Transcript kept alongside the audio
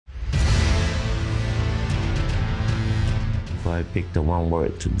I picked the one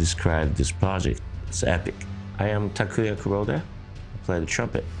word to describe this project, it's epic. I am Takuya Kuroda. I play the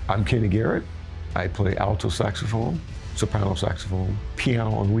trumpet. I'm Kenny Garrett. I play alto saxophone, soprano saxophone,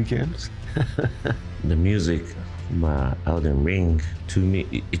 piano on weekends. The music, ELDEN RING, to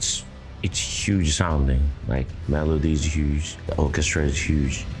me, it's huge sounding. Like, melody is huge, the orchestra is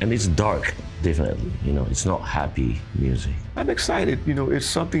huge, and it's dark, definitely. You know, it's not happy music. I'm excited. You know, it's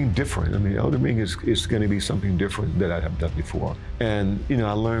something different. I mean, ELDEN RING is going to be something different that I have done before. And, you know,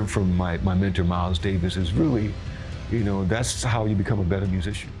 I learned from my mentor, Miles Davis, is really, you know, that's how you become a better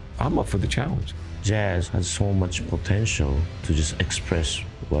musician. I'm up for the challenge. Jazz has so much potential to just express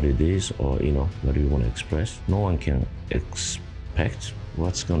what it is, or, you know, what do you want to express. No one can expect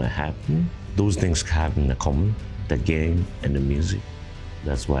what's gonna happen. Those things happen in the common, the game and the music.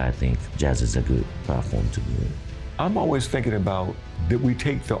 That's why I think jazz is a good platform to do it. I'm always thinking about that we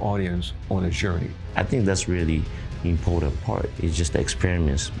take the audience on a journey. I think that's really the important part. It's just the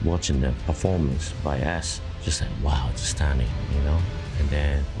experience, watching the performance by us. Just like, wow, it's stunning, you know? And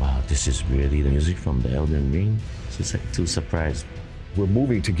then, wow, this is really the music from the ELDEN RING. So it's like too surprised. We're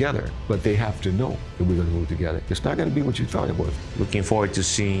moving together, but they have to know that we're gonna move together. It's not gonna be what you thought it was. Looking forward to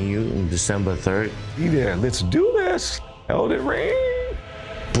seeing you on December 3rd. Be there, let's do this. ELDEN RING.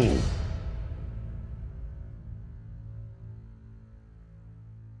 Boom.